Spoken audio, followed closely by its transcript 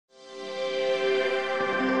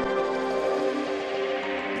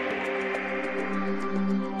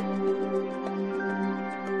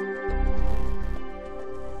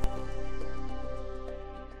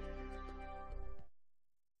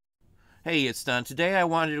Hey, it's Don. Today I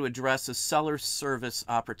wanted to address a seller service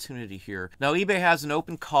opportunity here. Now, eBay has an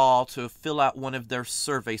open call to fill out one of their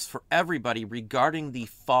surveys for everybody regarding the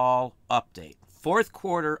fall update. Fourth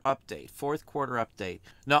quarter update.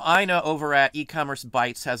 Now, Ina over at E-commerce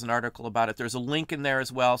Bytes has an article about it. There's a link in there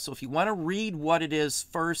as well. So if you want to read what it is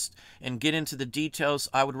first and get into the details,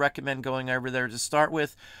 I would recommend going over there to start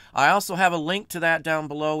with. I also have a link to that down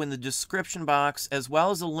below in the description box, as well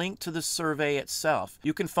as a link to the survey itself.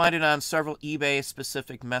 You can find it on several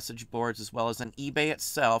eBay-specific message boards, as well as on eBay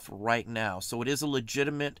itself right now. So it is a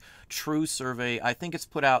legitimate, true survey. I think it's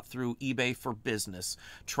put out through eBay for Business,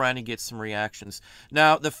 trying to get some reactions.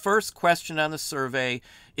 Now, the first question on the survey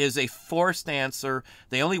is a forced answer.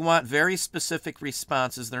 They only want very specific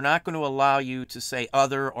responses. They're not going to allow you to say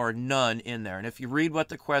other or none in there. And if you read what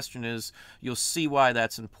the question is, you'll see why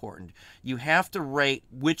that's important. You have to rate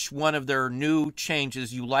which one of their new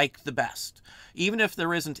changes you like the best. Even if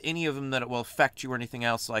there isn't any of them that it will affect you or anything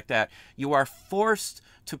else like that, you are forced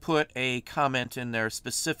to put a comment in there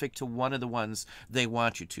specific to one of the ones they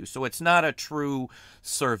want you to. So it's not a true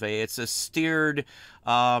survey. It's a steered,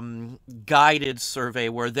 guided survey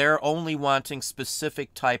where they're only wanting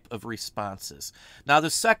specific type of responses. Now,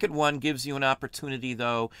 the second one gives you an opportunity,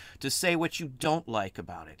 though, to say what you don't like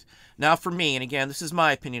about it. Now, for me, and again, this is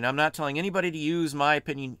my opinion. I'm not telling anybody to use my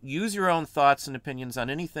opinion. Use your own thoughts and opinions on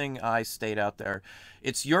anything I state out there.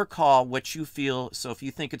 It's your call, what you feel. So if you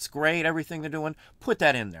think it's great, everything they're doing, put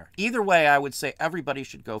that in there. Either way, I would say everybody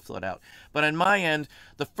should go fill it out. But on my end,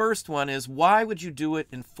 the first one is, why would you do it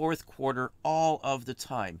in fourth quarter all of the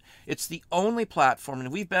time? It's the only platform,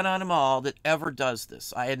 and we've been on them all, that ever does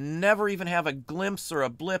this. I had never even have a glimpse or a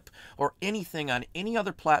blip or anything on any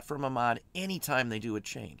other platform I'm on anytime they do a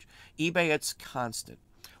change. eBay, it's constant.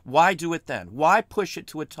 Why do it then? Why push it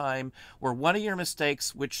to a time where one of your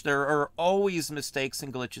mistakes, which there are always mistakes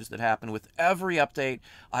and glitches that happen with every update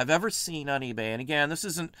I've ever seen on eBay. And again, this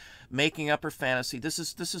isn't making up or fantasy. This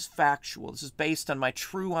is factual. This is based on my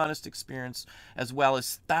true, honest experience, as well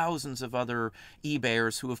as thousands of other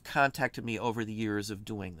eBayers who have contacted me over the years of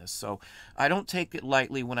doing this. So I don't take it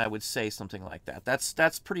lightly when I would say something like that.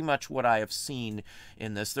 That's pretty much what I have seen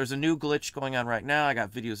in this. There's a new glitch going on right now. I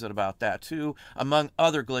got videos about that too, among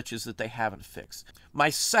other glitches that they haven't fixed. My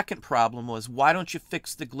second problem was, why don't you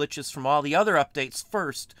fix the glitches from all the other updates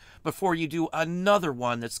first before you do another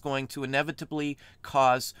one that's going to inevitably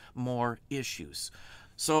cause more issues?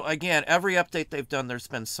 So again, every update they've done, there's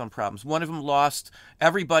been some problems. One of them lost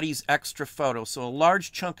everybody's extra photo. So a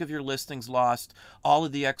large chunk of your listings lost all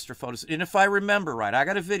of the extra photos. And if I remember right, I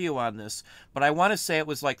got a video on this, but I want to say it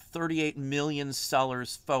was like 38 million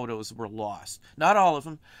sellers' photos were lost. Not all of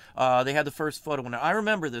them. They had the first photo one. I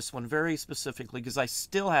remember this one very specifically because I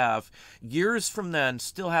still have, years from then,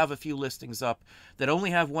 still have a few listings up that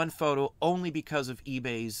only have one photo, only because of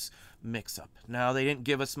eBay's mix-up. Now, they didn't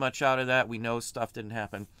give us much out of that. We know stuff didn't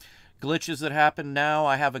happen. Glitches that happen now,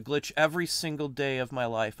 I have a glitch every single day of my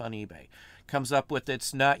life on eBay. Comes up with,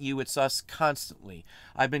 it's not you, it's us, constantly.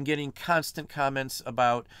 I've been getting constant comments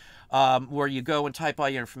about where you go and type all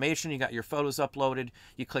your information, you got your photos uploaded,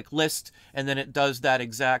 you click list, and then it does that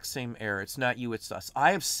exact same error. It's not you, it's us.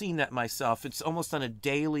 I have seen that myself. It's almost on a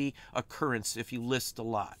daily occurrence if you list a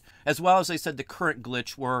lot. As well as I said, the current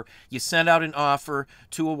glitch where you send out an offer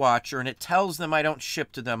to a watcher and it tells them I don't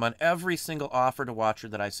ship to them on every single offer to watcher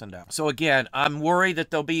that I send out. So again, I'm worried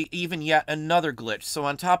that there'll be even yet another glitch. So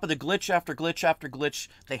on top of the glitch after glitch after glitch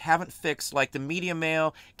they haven't fixed, like the media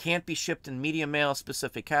mail can't be shipped in media mail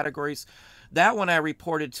specific categories. That one I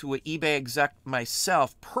reported to an eBay exec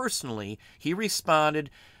myself personally. He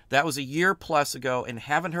responded. That was a year plus ago and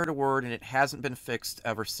haven't heard a word, and it hasn't been fixed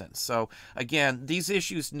ever since. So again, these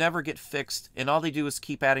issues never get fixed, and all they do is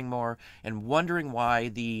keep adding more and wondering why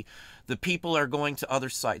the people are going to other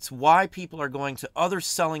sites, why people are going to other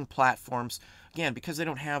selling platforms. Again, because they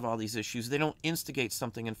don't have all these issues. They don't instigate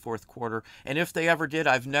something in fourth quarter. And if they ever did,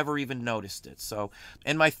 I've never even noticed it. So,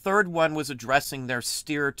 and my third one was addressing their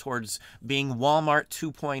steer towards being Walmart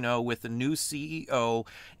 2.0 with the new CEO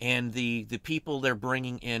and the people they're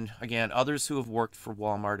bringing in. Again, others who have worked for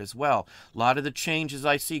Walmart as well. A lot of the changes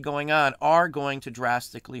I see going on are going to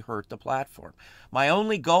drastically hurt the platform. My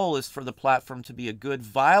only goal is for the platform to be a good,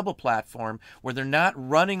 viable platform where they're not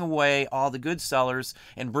running away all the good sellers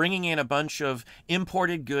and bringing in a bunch of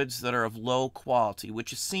imported goods that are of low quality,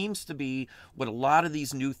 which seems to be what a lot of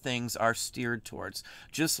these new things are steered towards.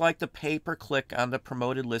 Just like the pay-per-click on the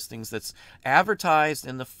promoted listings that's advertised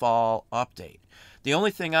in the fall update. The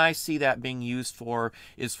only thing I see that being used for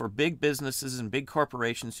is for big businesses and big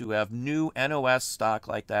corporations who have new NOS stock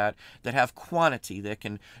like that have quantity that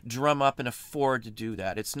can drum up and afford to do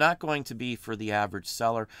that. It's not going to be for the average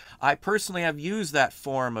seller. I personally have used that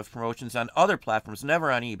form of promotions on other platforms,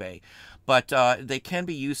 never on eBay. But they can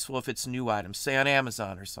be useful if it's new items, say on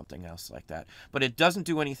Amazon or something else like that. But it doesn't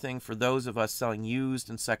do anything for those of us selling used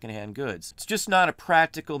and secondhand goods. It's just not a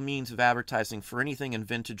practical means of advertising for anything in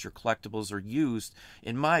vintage or collectibles or used,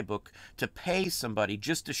 in my book, to pay somebody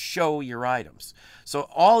just to show your items. So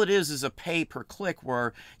all it is a pay per click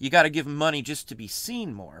where you got to give money just to be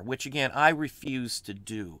seen more, which again, I refuse to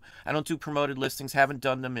do. I don't do promoted listings, haven't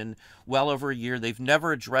done them in well over a year. They've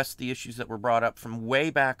never addressed the issues that were brought up from way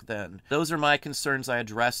back then. Those are my concerns I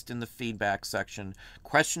addressed in the feedback section.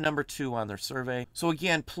 Question number 2 on their survey. So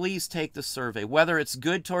again, please take the survey. Whether it's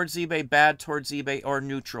good towards eBay, bad towards eBay, or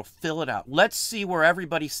neutral, fill it out. Let's see where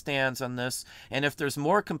everybody stands on this, and if there's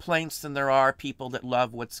more complaints than there are people that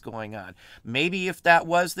love what's going on. Maybe if that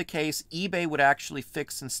was the case, eBay would actually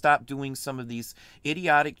fix and stop doing some of these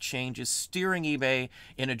idiotic changes, steering eBay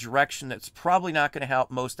in a direction that's probably not going to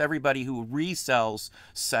help most everybody who resells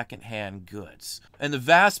secondhand goods. And the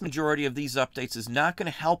vast majority of these updates is not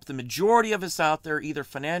going to help the majority of us out there either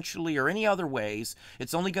financially or any other ways.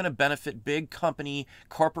 It's only going to benefit big company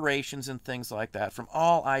corporations and things like that from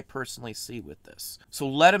all I personally see with this. So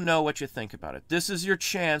let them know what you think about it. This is your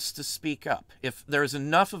chance to speak up. If there's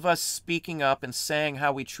enough of us speaking up and saying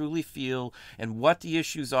how we truly feel and what the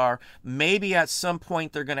issues are, maybe at some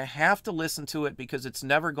point they're going to have to listen to it because it's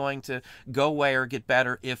never going to go away or get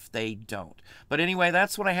better if they don't. But anyway,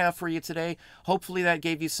 that's what I have for you today. Hopefully that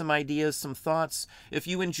gave you some ideas, some thoughts. If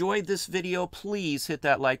you enjoyed this video, please hit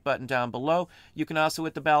that like button down below. You can also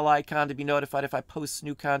hit the bell icon to be notified if I post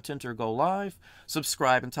new content or go live.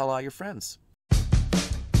 Subscribe and tell all your friends.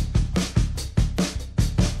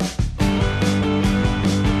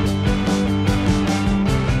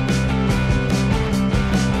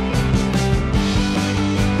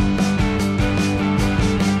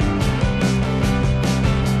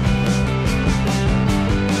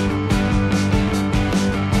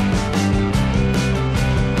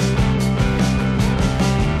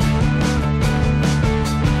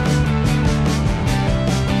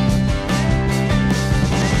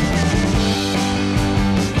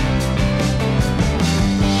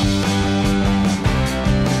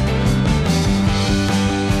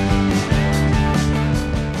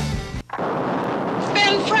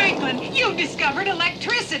 Discovered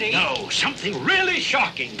electricity. No, something really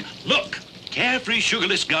shocking. Look, Carefree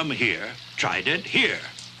sugarless gum here, Trident here.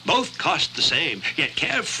 Both cost the same, yet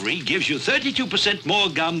Carefree gives you 32% more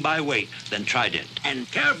gum by weight than Trident. And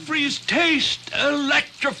Carefree's taste,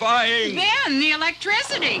 electrifying. Then the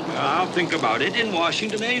electricity. I'll think about it in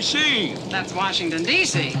Washington, A.C. That's Washington,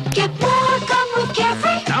 D.C. Get more gum with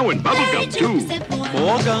Carefree. Now in bubble gum, too.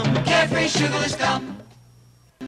 More gum. Carefree sugarless gum.